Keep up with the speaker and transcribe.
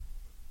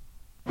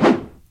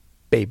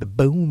Baby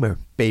boomer,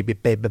 baby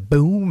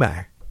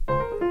boomer.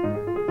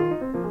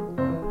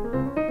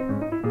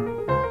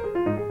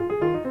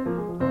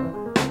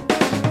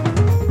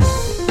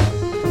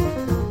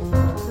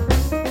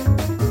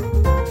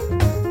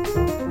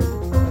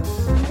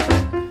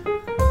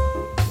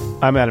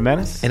 I'm Adam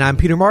Menace. And I'm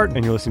Peter Martin.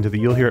 And you're listening to the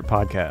You'll Hear It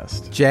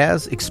podcast.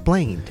 Jazz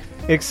Explained.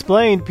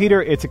 Explained,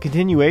 Peter, it's a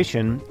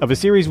continuation of a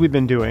series we've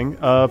been doing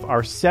of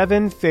our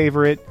 7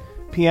 favorite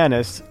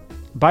pianists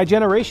by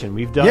generation.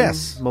 We've done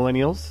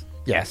millennials.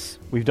 Yes.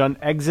 We've done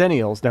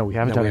exennials. No, we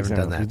haven't done exennials.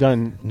 Done that. We've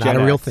done Not Gen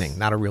a real X. thing.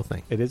 Not a real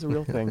thing. It is a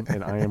real thing,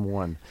 and I am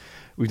one.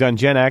 We've done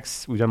Gen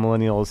X. We've done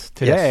millennials.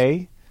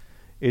 Today,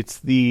 it's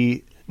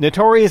the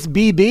notorious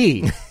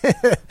BB.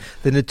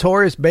 The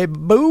notorious baby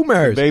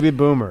boomers. Baby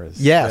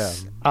boomers.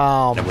 Yes.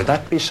 Yeah. Would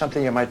that be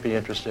something you might be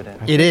interested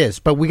in? It is,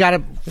 but we got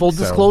to full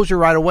disclosure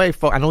right away.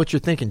 I know what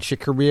you're thinking. Chick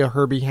Corea,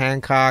 Herbie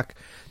Hancock,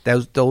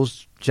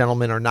 those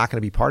gentlemen are not going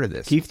to be part of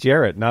this. Keith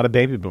Jarrett, not a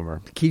baby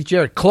boomer. Keith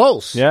Jarrett,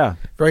 close. Yeah.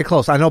 Very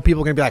close. I know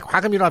people are going to be like, how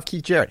come you don't have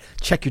Keith Jarrett?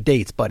 Check your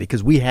dates, buddy,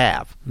 because we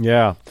have.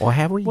 Yeah. Or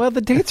have we? Well,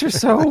 the dates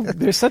are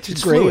there's such a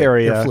gray fluid.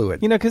 area. They're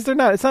fluid. You know, because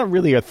it's not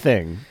really a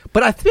thing.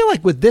 But I feel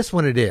like with this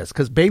one it is,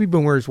 because baby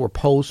boomers were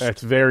post.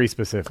 It's very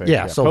specific.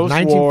 Yeah, so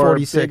post-war,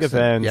 1946. big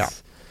events. Yeah.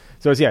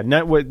 So it's,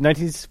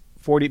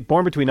 1940,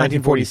 born between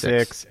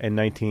 1946 and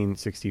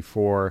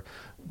 1964.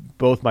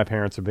 Both my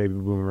parents are baby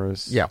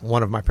boomers. Yeah,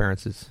 one of my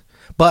parents is.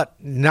 But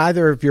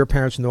neither of your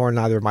parents nor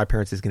neither of my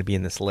parents is going to be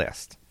in this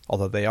list,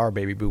 although they are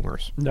baby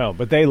boomers. No,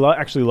 but they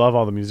actually love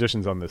all the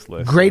musicians on this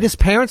list. Greatest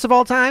parents of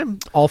all time?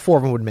 All 4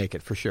 of them would make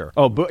it for sure.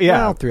 Oh,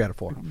 yeah. Well, 3 out of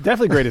 4.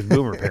 Definitely greatest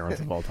boomer parents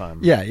of all time.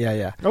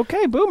 Yeah.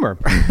 Okay, boomer.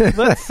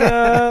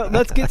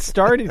 Let's get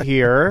started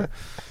here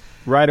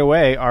right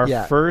away.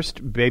 Our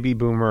first baby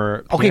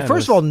boomer pianist. Okay,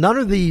 first of all, none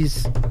of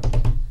these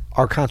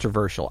are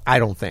controversial, I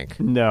don't think.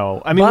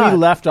 No. I mean, we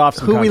left off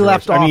some who we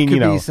left off could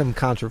be some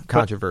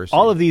controversy.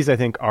 All of these, I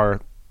think, are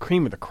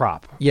cream of the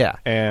crop. Yeah.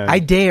 And I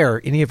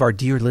dare any of our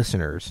dear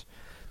listeners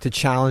to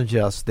challenge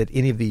us that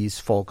any of these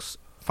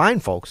fine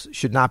folks,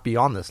 should not be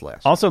on this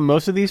list. Also,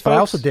 most of these folks... But I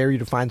also dare you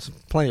to find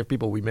plenty of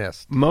people we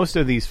missed. Most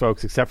of these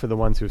folks, except for the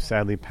ones who have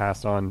sadly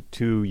passed on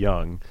too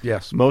young,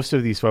 yes, most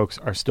of these folks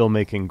are still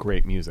making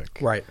great music.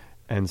 Right.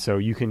 And so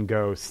you can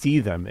go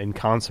see them in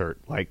concert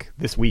like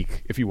this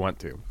week if you want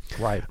to.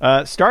 Right.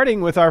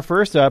 Starting with our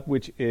first up,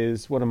 which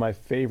is one of my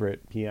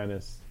favorite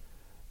pianists,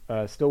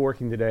 still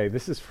working today.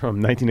 This is from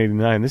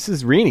 1989. This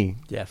is Rini.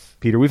 Yes.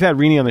 Peter, we've had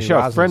Rini on the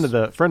show. Rosales.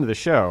 Friend of the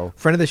show.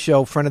 Friend of the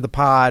show, friend of the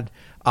pod.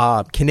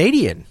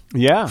 Canadian.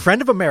 Yeah.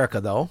 Friend of America,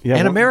 though. Yeah,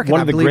 and American,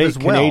 one of the I believe, great as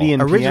well.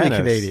 Canadian Originally pianists.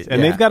 Canadian.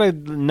 And they've got a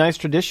nice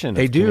tradition.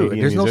 They do. Canadian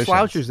There's musicians. no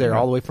slouchers there,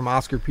 all the way from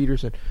Oscar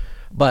Peterson.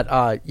 But,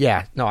 I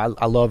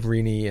love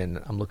Rini,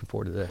 and I'm looking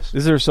forward to this.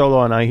 This is her solo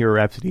on I Hear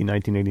Rhapsody,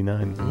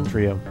 1989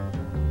 trio.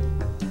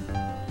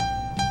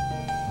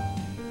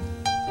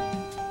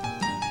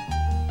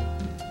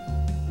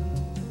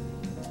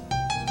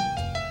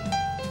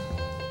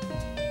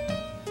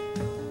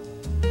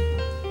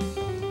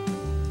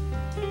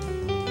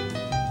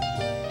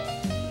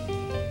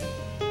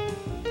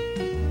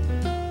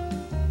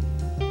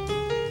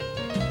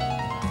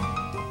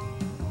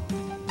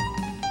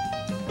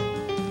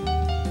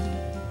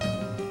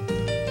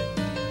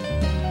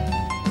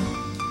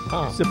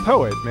 She's a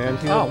poet, man.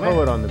 She's a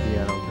poet on the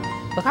piano.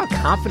 Look how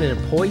confident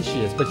and poised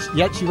she is, but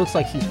yet she looks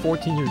like she's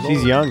 14 years old.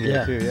 She's young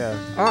here, too, yeah.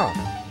 Oh.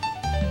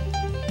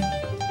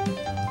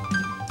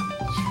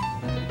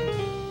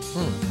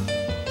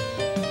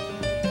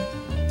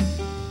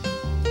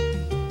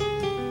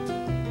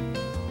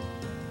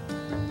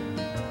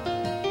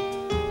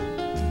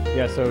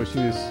 Yeah, so she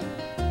was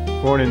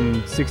born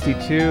in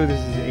 62. This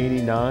is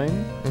 89.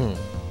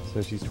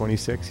 So she's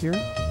 26 here?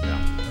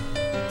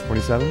 Yeah.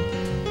 27?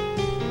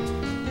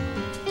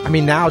 I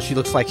mean, now she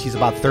looks like she's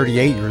about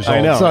 38 years old.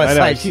 I know. So it's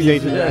like she's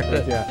aging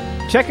backwards,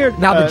 yeah. Check her.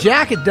 Now, the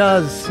jacket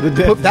does.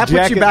 That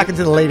puts you back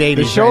into the late 80s.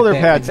 The shoulder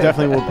pads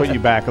definitely will put you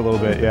back a little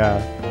bit, yeah.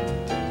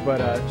 But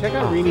check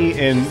out Rini.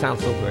 She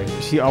sounds so great.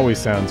 She always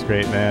sounds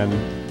great, man.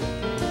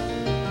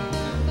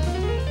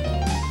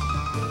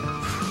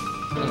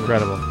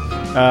 Incredible.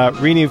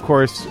 Rini, of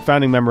course,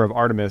 founding member of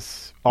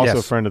Artemis, also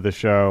a friend of the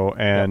show,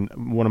 and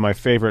one of my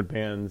favorite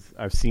bands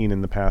I've seen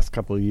in the past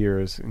couple of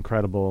years.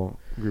 Incredible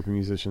group of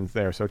musicians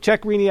there. So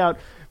check Rini out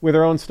with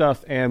her own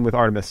stuff and with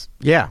Artemis.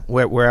 Yeah,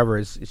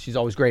 wherever. She's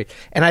always great.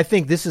 And I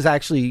think this is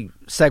actually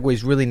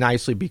segues really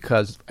nicely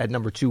because at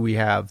number 2 we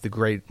have the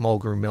great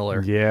Mulgrew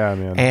Miller. Yeah,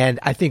 man. And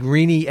I think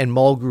Rini and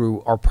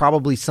Mulgrew are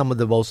probably some of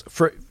the most,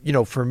 for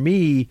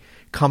me,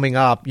 coming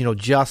up,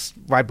 just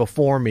right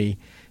before me,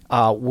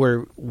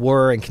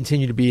 were and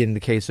continue to be in the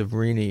case of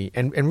Rini,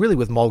 and really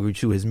with Mulgrew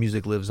too, his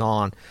music lives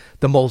on,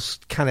 the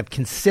most kind of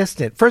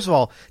consistent. First of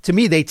all, to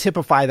me, they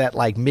typify that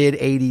like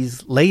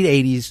mid-'80s, late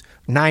 80s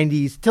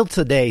 90s till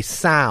today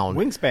sound.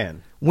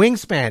 Wingspan,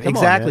 Come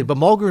exactly. On, but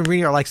Mulgrew and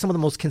Rini are like some of the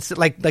most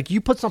like you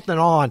put something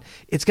on,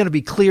 it's going to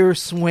be clear,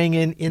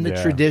 swinging in the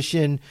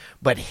tradition,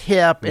 but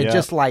hip and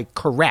just like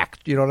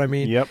correct. You know what I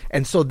mean? Yep.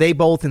 And so they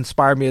both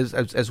inspired me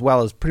as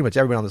well as pretty much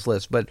everybody on this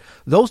list. But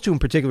those two in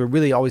particular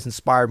really always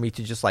inspired me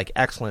to just like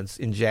excellence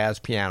in jazz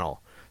piano.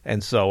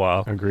 And so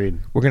agreed.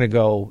 We're going to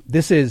go.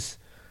 This is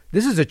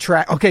a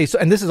track. Okay, so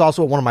and this is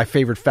also one of my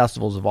favorite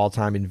festivals of all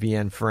time in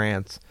Vienne,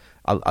 France.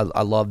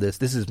 I love this.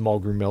 This is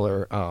Mulgrew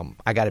Miller.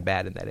 I Got It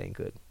Bad and That Ain't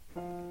Good.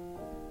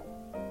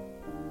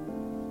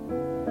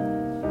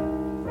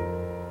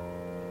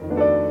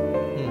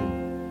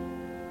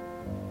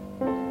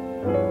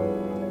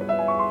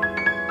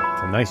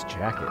 It's a nice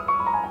jacket.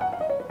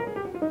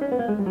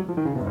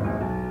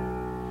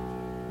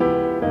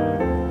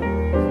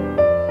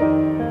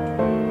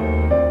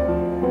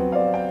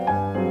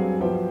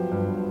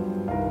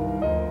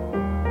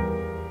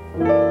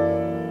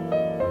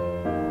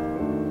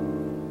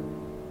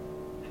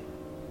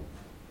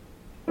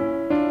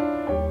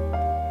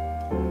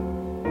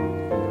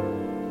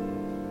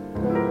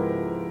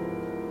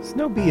 There's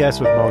no BS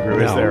with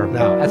Mulgrew, is there?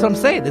 No, that's what I'm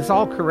saying. It's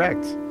all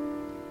correct.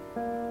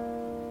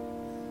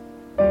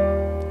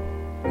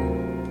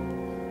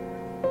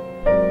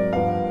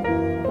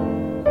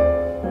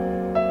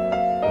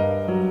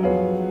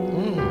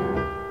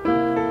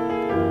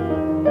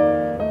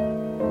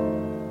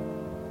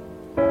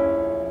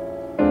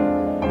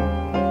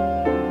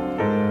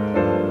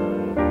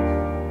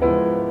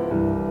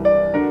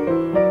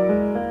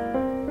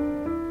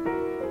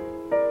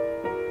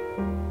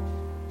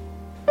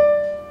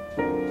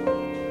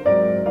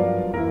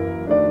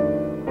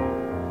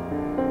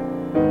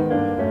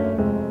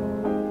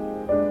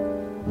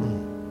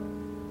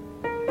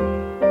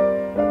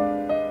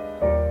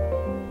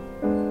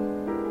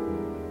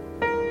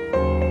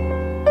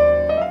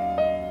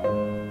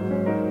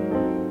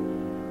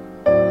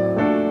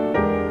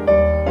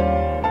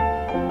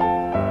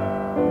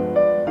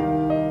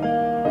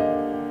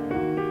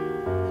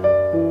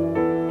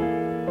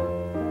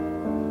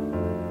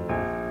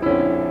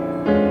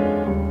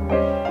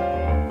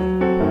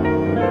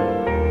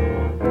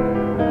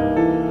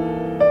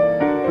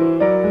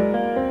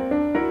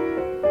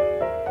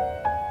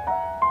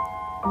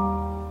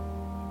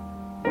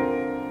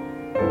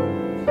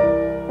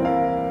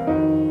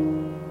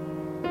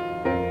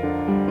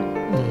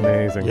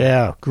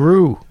 Yeah,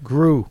 grew.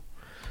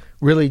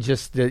 Really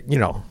just, the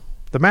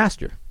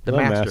master. The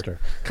master.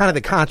 Kind of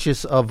the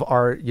conscious of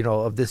our,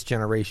 of this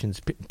generation's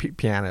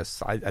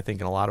pianists, I think,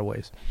 in a lot of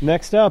ways.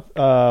 Next up,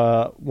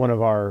 one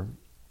of our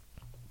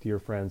dear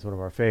friends, one of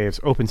our faves,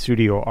 open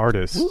studio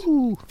artist,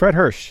 Fred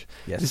Hirsch.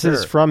 Yes, this sir.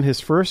 is from his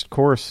first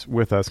course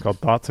with us called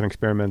Thoughts and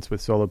Experiments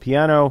with Solo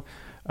Piano.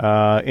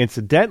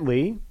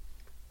 Incidentally,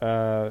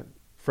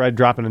 Fred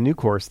dropping a new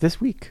course this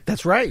week.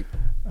 That's right.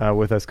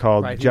 With us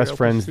called Just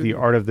Friends, Studio.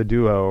 The Art of the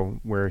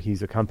Duo, where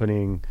he's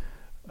accompanying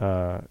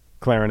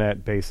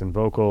clarinet, bass, and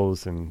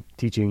vocals, and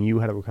teaching you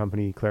how to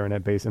accompany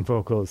clarinet, bass, and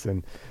vocals.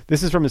 And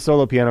this is from his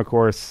solo piano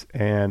course,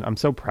 and I'm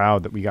so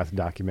proud that we got to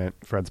document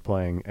Fred's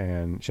playing.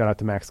 And shout out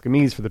to Max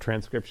Gamiz for the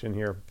transcription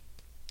here.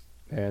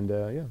 And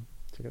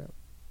check it out.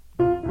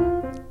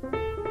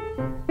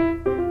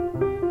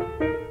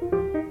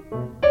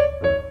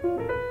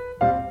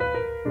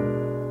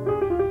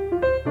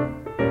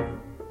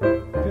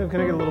 Can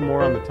I get a little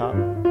more on the top?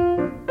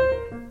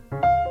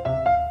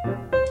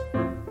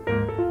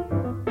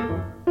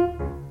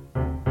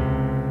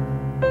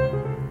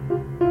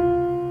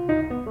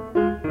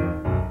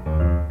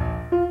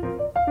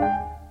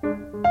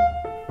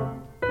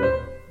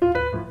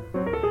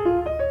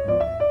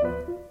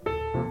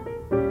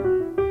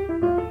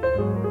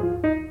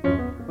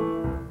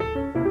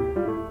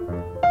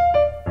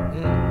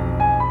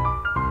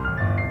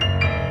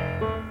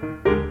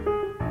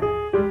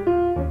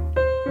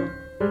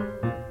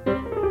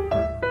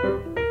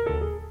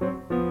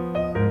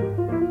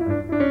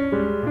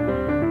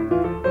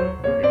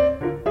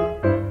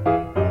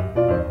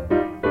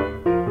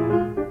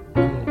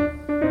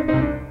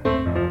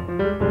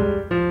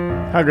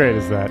 How great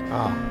is that?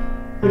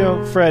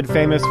 Fred,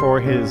 famous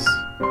for his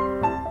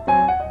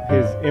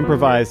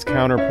improvised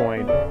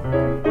counterpoint.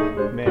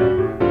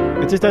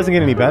 Man, it just doesn't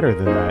get any better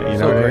than that. You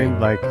know what I mean?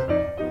 Like,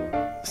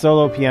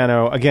 solo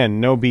piano, again,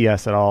 no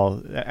BS at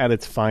all, at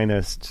its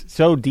finest.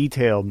 So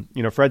detailed.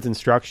 Fred's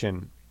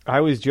instruction. I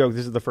always joke,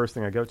 this is the first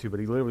thing I go to, but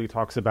he literally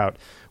talks about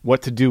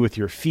what to do with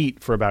your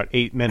feet for about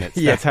 8 minutes.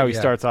 That's how he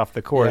starts off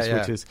the course,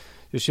 which just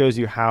shows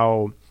you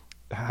how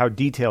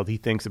detailed he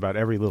thinks about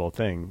every little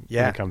thing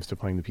when it comes to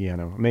playing the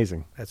piano.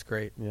 Amazing. That's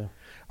great. Yeah.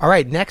 All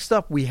right, next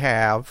up we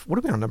have, what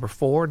are we on, number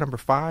 4, number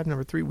 5,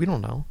 number 3? We don't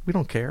know. We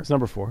don't care. It's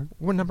number 4.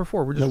 We're number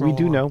 4. We're just we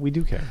do know. We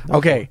do care.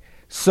 Okay,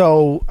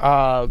 so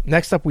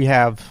next up we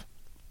have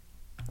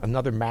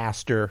another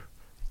master,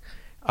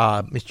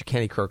 Mr.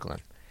 Kenny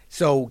Kirkland.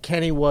 So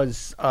Kenny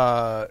was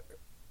a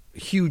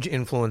huge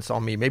influence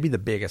on me, maybe the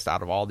biggest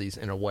out of all these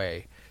in a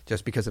way,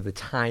 just because of the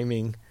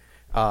timing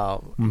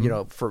You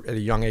know, at a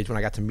young age when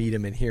I got to meet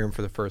him and hear him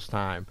for the first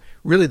time.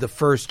 Really, the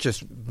first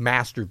just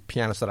master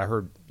pianist that I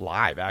heard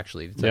live,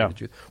 actually, to tell you the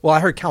truth. Well, I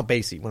heard Count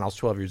Basie when I was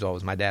 12 years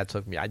old. My dad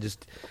took me. I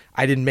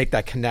didn't make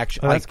that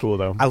connection. Oh, that's cool,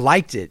 though. I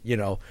liked it, you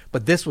know,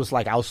 but this was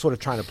like I was sort of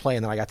trying to play,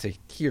 and then I got to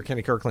hear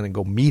Kenny Kirkland and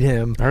go meet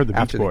him. I heard the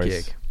after Beach the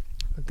Boys. gig.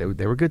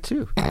 They were good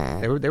too.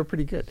 They were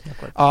pretty good.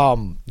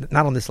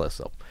 Not on this list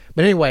though.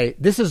 But anyway,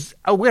 this is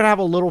we're gonna have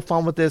a little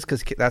fun with this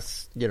because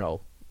that's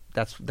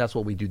that's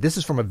what we do. This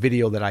is from a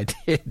video that I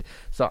did.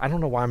 So I don't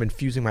know why I'm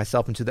infusing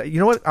myself into that. You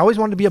know what? I always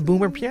wanted to be a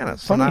boomer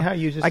pianist. Funny how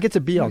you just I get to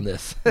be on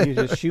this. You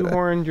just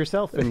shoehorned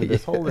yourself into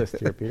this whole list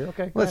here, Peter.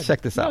 Okay, let's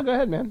check this out. No, go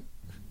ahead, man.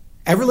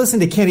 Ever listen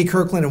to Kenny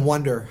Kirkland and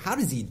wonder how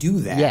does he do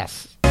that?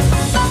 Yes.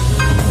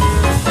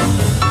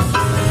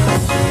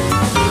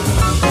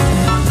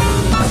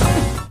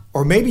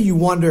 Or maybe you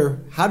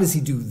wonder, how does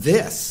he do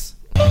this?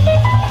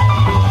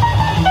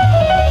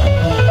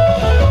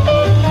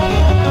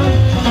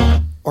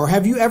 Or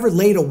have you ever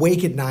laid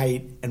awake at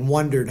night and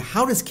wondered,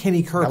 how does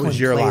Kenny Kirkland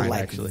play line,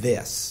 like actually.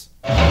 this?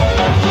 I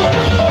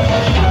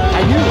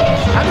knew it.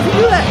 How does he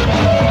do that?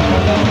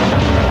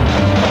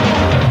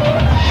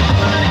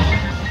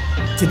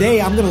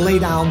 Today, I'm going to lay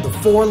down the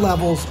 4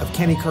 levels of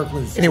Kenny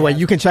Kirkland's. Anyway,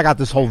 you can check out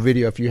this whole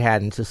video if you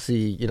hadn't to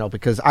see, you know,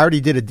 because I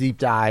already did a deep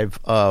dive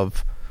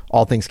of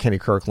all things Kenny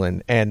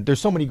Kirkland, and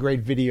there's so many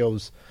great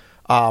videos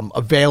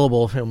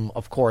available of him,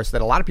 of course,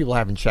 that a lot of people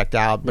haven't checked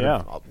out, but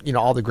you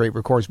know, all the great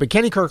recordings. But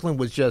Kenny Kirkland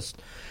was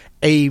just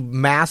a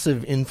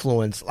massive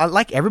influence,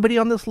 like everybody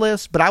on this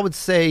list, but I would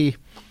say,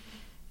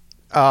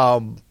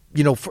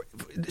 you know,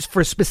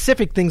 for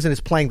specific things in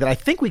his playing that I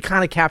think we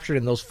kind of captured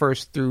in those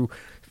first 3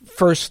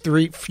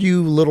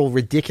 few little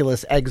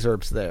ridiculous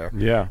excerpts there.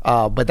 Yeah.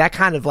 But that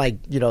kind of like,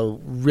 you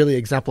know, really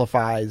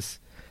exemplifies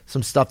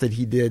some stuff that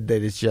he did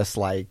that is just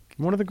like,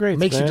 one of the greats,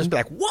 makes man. you just be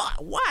like,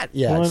 what?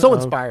 Yeah, it's so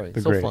inspiring,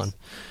 so greats.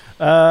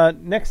 fun.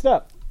 Next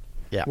up,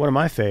 one of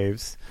my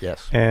faves.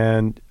 Yes.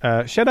 And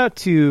shout out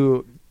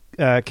to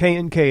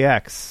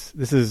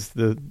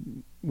KNKX.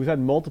 We've had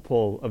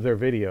multiple of their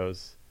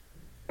videos.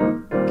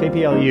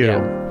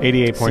 KPLU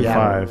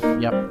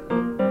 88.5. Yep.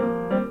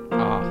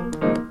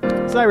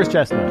 It's Irish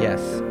Chestnut. Yes.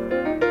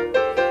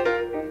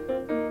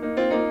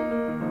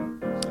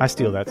 I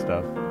steal that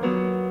stuff.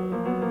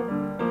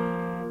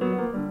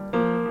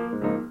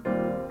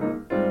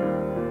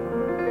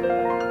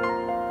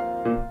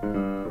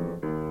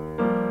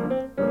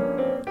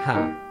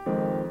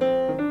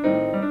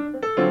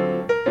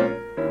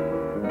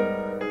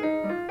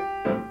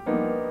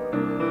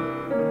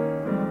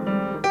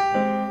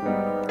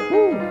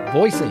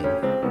 Voicing.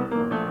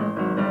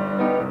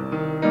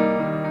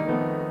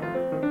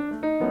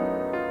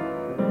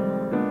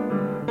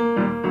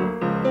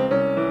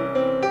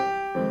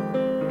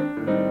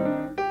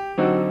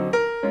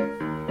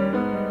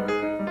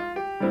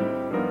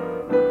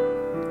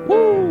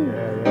 Woo!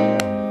 Yeah.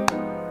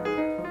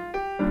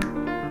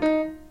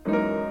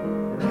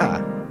 Ha.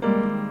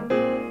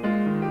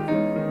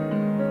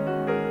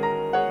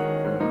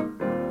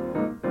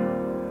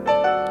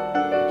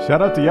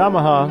 Shout out to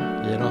Yamaha.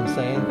 You know what I'm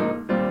saying?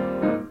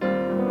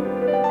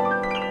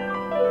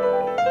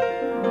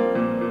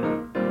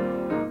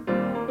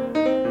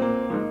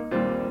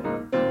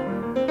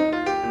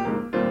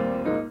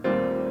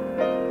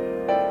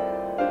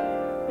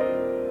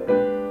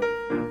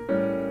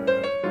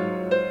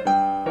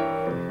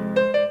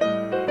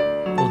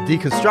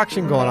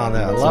 Deconstruction going on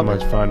there. I love so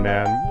much fun,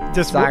 man.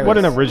 Just Cyrus. what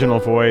an original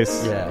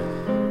voice.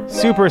 Yeah.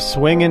 Super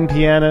swinging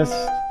pianist.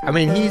 I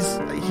mean, he's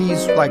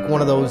like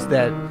one of those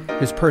that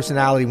his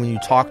personality, when you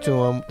talk to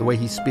him, the way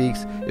he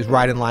speaks, is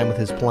right in line with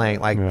his playing.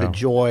 Like the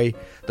joy,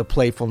 the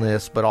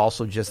playfulness, but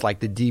also just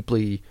like the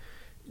deeply,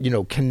 you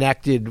know,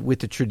 connected with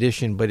the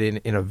tradition, but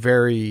in a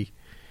very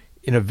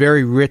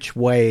rich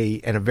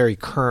way and a very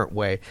current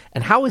way.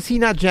 And how is he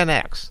not Gen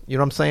X? You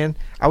know what I'm saying?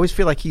 I always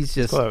feel like he's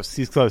just close.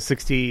 He's close.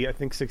 60, I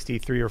think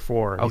 63 or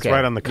 4. He's okay.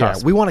 right on the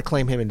cusp. Yeah, we want to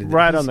claim him into this.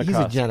 Right on the cusp.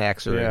 cusp. He's a Gen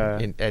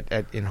Xer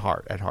Yeah.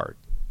 at heart,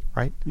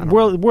 right?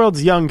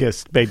 World's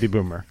youngest baby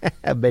boomer.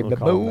 Baby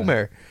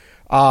boomer.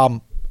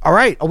 All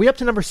right. Are we up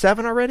to number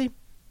 7 already?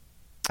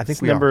 I think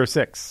it's number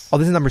 6. Oh,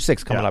 this is number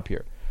 6 coming up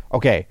here.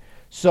 Okay.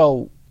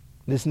 So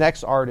this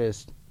next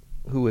artist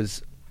who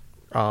is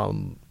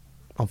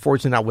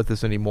unfortunately not with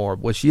us anymore,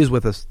 but she is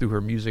with us through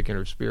her music and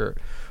her spirit,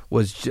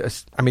 was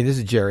just, I mean, this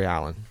is Jerry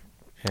Allen.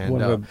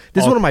 And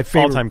this is one of my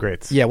favorite all-time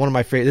greats. Yeah, one of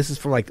my favorite. This is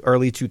from like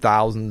early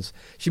 2000s.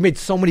 She made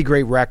so many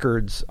great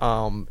records,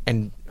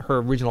 and her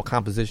original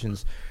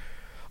compositions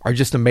are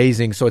just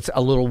amazing. So it's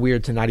a little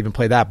weird to not even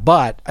play that.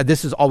 But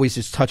this has always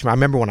just touched me. I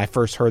remember when I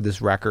first heard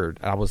this record,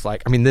 I was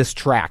like, I mean, this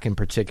track in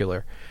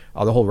particular,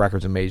 the whole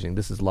record's amazing.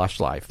 This is Lush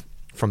Life,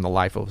 from The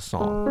Life of a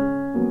Song.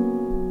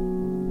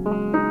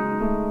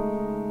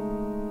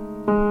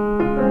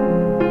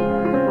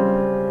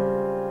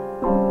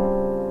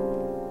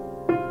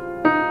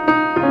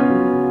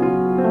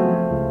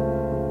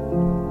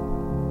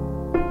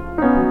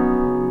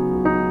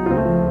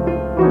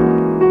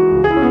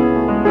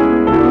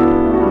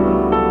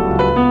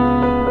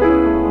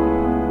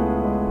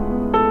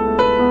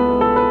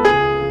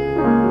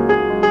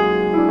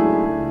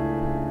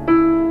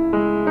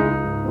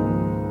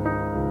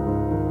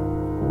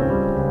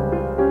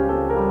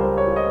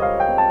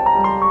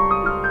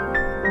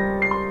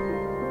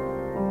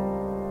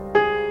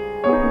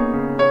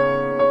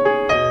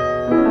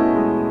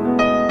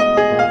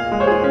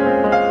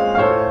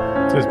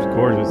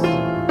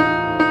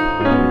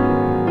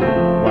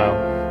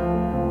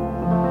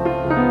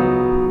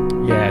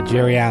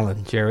 Jerry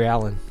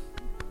Allen.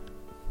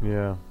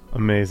 Yeah,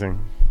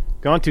 amazing.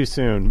 Gone too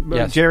soon.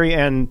 Yes. Jerry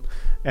and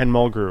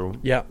Mulgrew.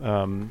 Yeah.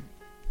 Gone.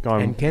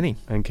 And Kenny.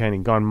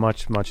 Gone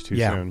much too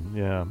Yeah. soon.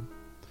 Yeah.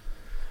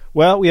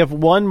 Well, we have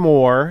one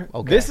more.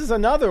 Okay. This is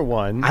another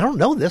one. I don't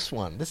know this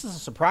one. This is a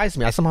surprise to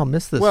me. I somehow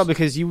missed this. Well,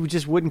 because you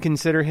just wouldn't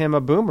consider him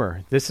a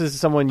boomer. This is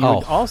someone you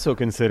would also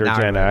consider Now I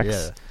Gen remember.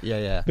 X.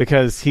 Yeah.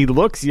 Because he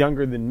looks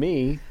younger than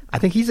me. I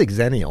think he's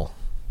Exennial.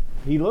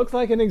 He looks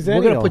like an Exennial.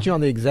 We're going to put you on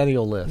the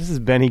Exennial list. This is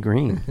Benny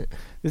Green.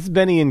 This is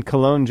Benny in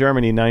Cologne,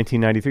 Germany,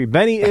 1993.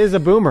 Benny is a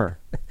boomer.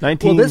 Well,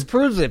 this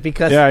proves it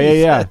because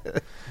Yeah.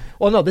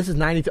 Well, no, this is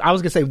 93. I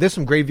was going to say there's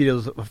some great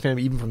videos of him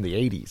even from the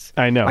 80s.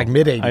 I know. Like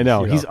mid-80s. I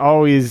know. You know. He's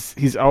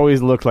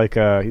always looked like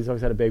he's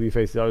always had a baby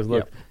face. He's always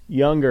looked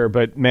younger,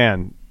 but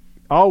man,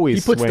 always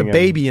He puts the swinging.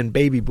 baby in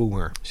Baby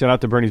Boomer. Shout out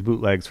to Bernie's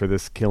Bootlegs for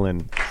this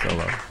killing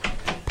solo.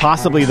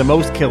 Possibly the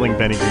most killing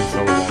Benny Green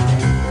solo.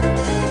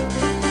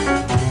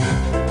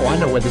 Oh, I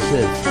know where this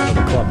is. I know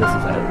the club this is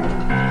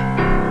at.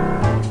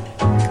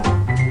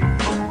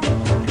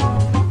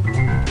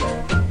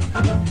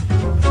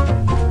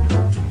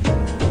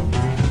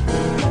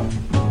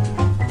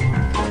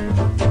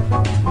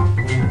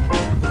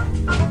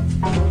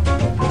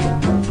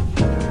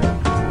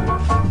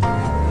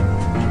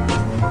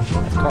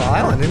 Carl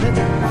Island, isn't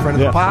it? Friend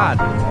of the pod.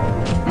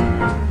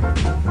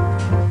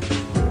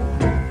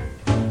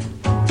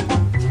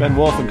 It's Ben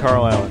Wolf and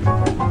Carl Allen.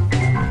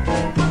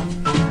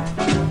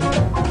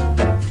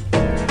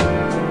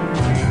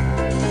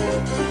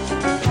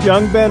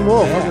 Young Ben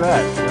Wolf. Look at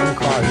that. Young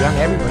Carl, young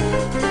everybody.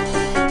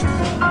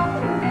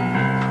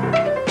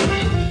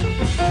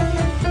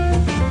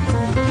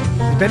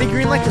 Did Benny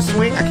Green like to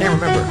swing? I can't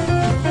remember.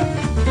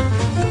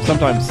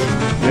 Sometimes.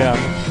 Yeah.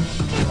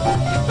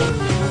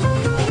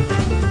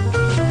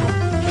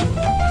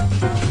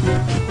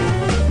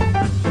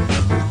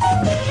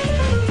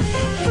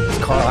 Does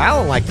Carl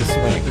Allen like to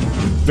swing?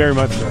 Very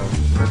much so.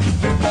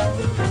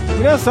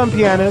 You know, some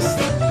pianists,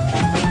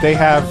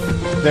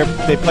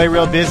 they play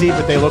real busy,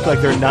 but they look like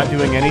they're not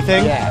doing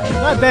anything. Yeah.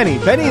 Not Benny.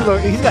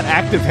 He's got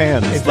active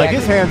hands. Exactly. Like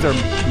his hands are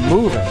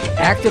moving.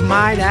 Active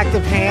mind,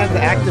 active hands,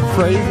 active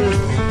phrases.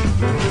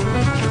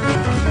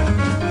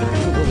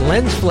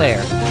 Lens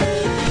flare.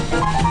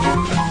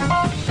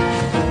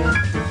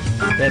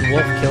 Ben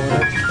Wolf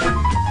killing it.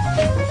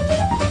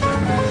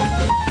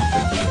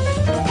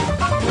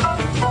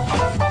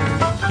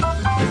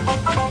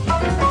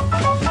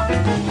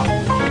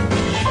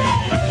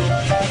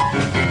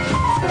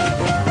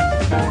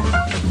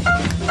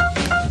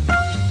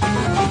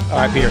 All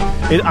right, Peter.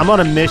 I'm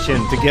on a mission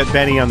to get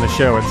Benny on the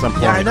show at some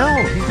point. Yeah, I know.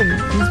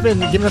 He's been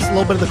giving us a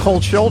little bit of the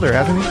cold shoulder,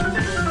 hasn't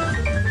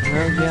he?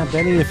 Well, yeah,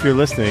 Benny, if you're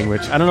listening,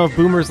 which I don't know if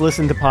boomers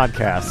listen to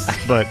podcasts,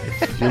 but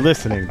if you're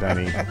listening,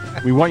 Benny,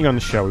 we want you on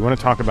the show. We want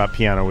to talk about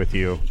piano with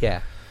you.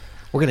 Yeah.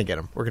 We're going to get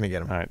him. All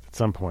right, at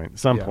some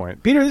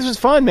point. Peter, this was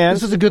fun, man.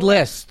 This is a good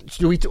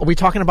list. Are we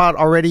talking about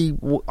already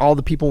all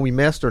the people we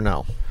missed or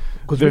no?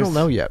 Because we don't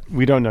know yet.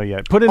 We don't know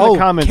yet. Put in the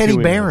comments. Kenny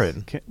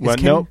Barron.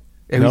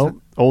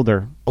 No,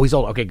 older. Oh, he's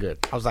old. Okay, good.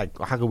 I was like,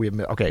 how could we have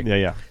missed? Okay.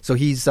 Yeah. So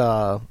he's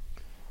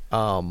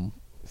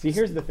See,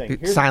 here's the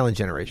thing. Silent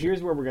Generation.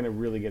 Here's where we're going to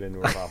really get into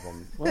a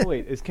problem. Well,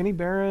 wait, is Kenny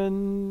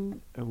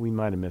Barron? We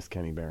might have missed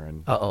Kenny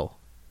Barron. Uh-oh.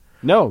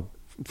 No,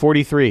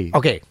 43.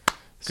 Okay.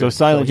 So Good.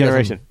 Silent So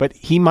Generation. But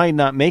he might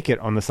not make it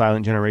on the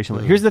Silent Generation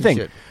list. Here's the thing.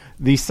 should.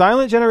 The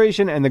Silent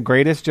Generation and the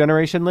Greatest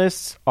Generation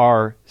lists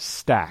are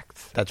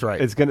stacked. That's right.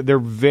 They're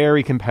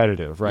very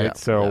competitive, right? Yeah,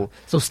 So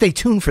So stay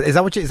tuned for. Is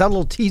that a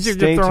little teaser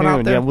stay you're throwing out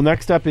tuned. there? Yeah. Well,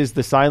 next up is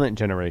the Silent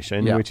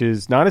Generation, which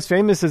is not as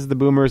famous as the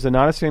Boomers and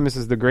not as famous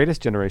as the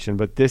Greatest Generation,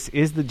 but this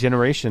is the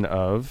generation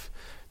of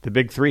the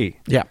Big Three.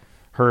 Yeah.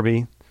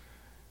 Herbie.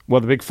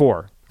 Well, the Big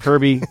Four.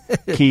 Herbie,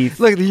 Keith.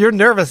 Look, you're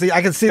nervous.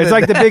 I can see It's that.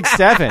 like the Big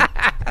Seven.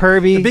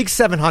 Herbie. The Big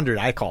 700,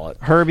 I call it.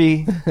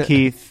 Herbie,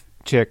 Keith,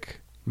 Chick,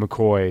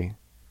 McCoy.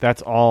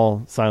 That's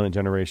all Silent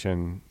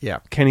Generation. Yeah.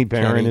 Kenny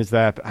Barron Kenny. is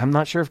that. I'm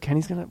not sure if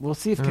Kenny's going to. We'll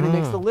see if Kenny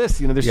makes the list.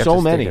 You know, there's You have so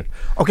to stick many. it.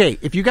 Okay,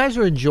 if you guys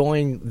are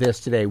enjoying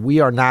this today, we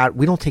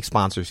don't take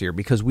sponsors here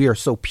because we are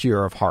so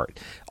pure of heart.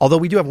 Although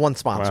we do have one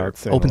sponsor, that's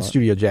saying Open a lot.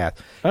 Studio Jazz.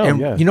 Oh, and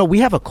yeah. you know, we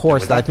have a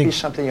course that I Would that be think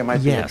something you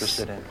might be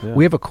interested in? Yeah.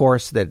 We have a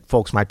course that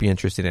folks might be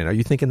interested in. Are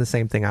you thinking the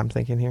same thing I'm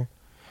thinking here?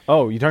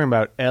 Oh, you're talking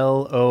about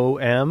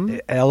LOM?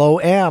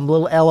 LOM,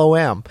 little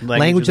LOM,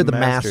 Language of the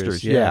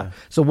Masters. yeah. Yeah.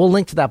 So we'll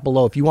link to that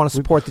below if you want to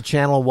support the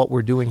channel, what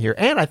we're doing here,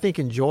 and I think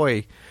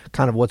enjoy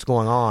kind of what's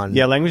going on.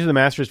 Yeah, Language of the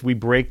Masters, we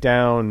break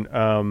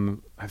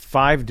down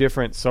 5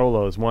 different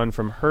solos. One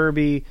from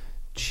Herbie,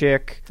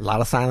 Chick. A lot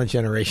of Silent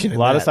Generation. A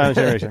lot of Silent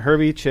Generation.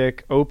 Herbie,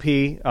 Chick, OP,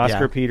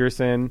 Oscar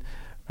Peterson.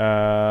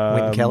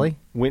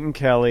 Wynton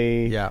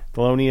Kelly, Yeah.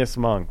 Thelonious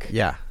Monk.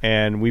 Yeah.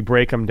 And we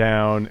break them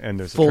down, and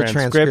there's Full a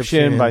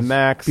transcription by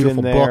Max beautiful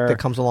in there. book that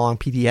comes along,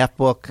 PDF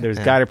book. There's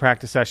And guided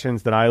practice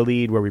sessions that I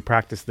lead where we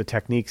practice the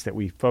techniques that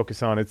we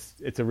focus on.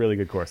 It's a really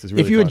good course. It's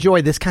really if you fun.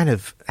 enjoy this kind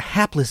of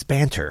hapless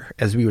banter,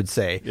 as we would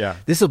say, Yeah.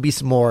 this will be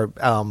some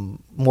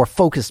more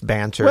focused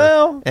banter.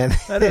 Well, and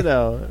I don't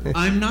know.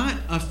 I'm not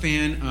a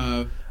fan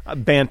of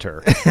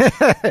banter.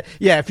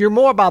 Yeah, if you're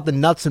more about the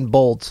nuts and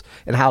bolts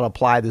and how to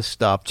apply this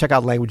stuff, check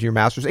out Language Year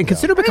Masters and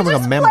consider becoming a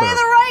member. Play the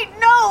right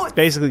note.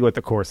 Basically what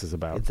the course is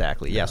about.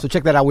 Exactly, yeah. So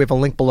check that out. We have a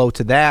link below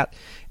to that.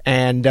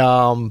 And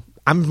I'm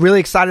really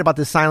excited about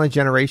this silent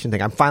generation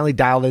thing. I'm finally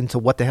dialed into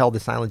what the hell the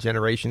silent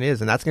generation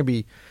is, and that's going to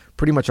be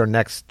pretty much our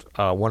next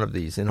one of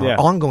these in our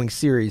ongoing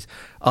series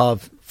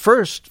of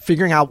first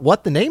figuring out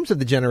what the names of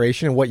the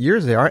generation and what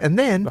years they are, and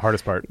then the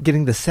hardest part,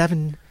 getting the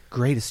 7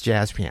 greatest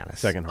jazz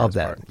pianists second of hardest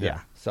that. part. Yeah.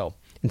 So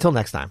until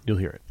next time, you'll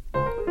hear it.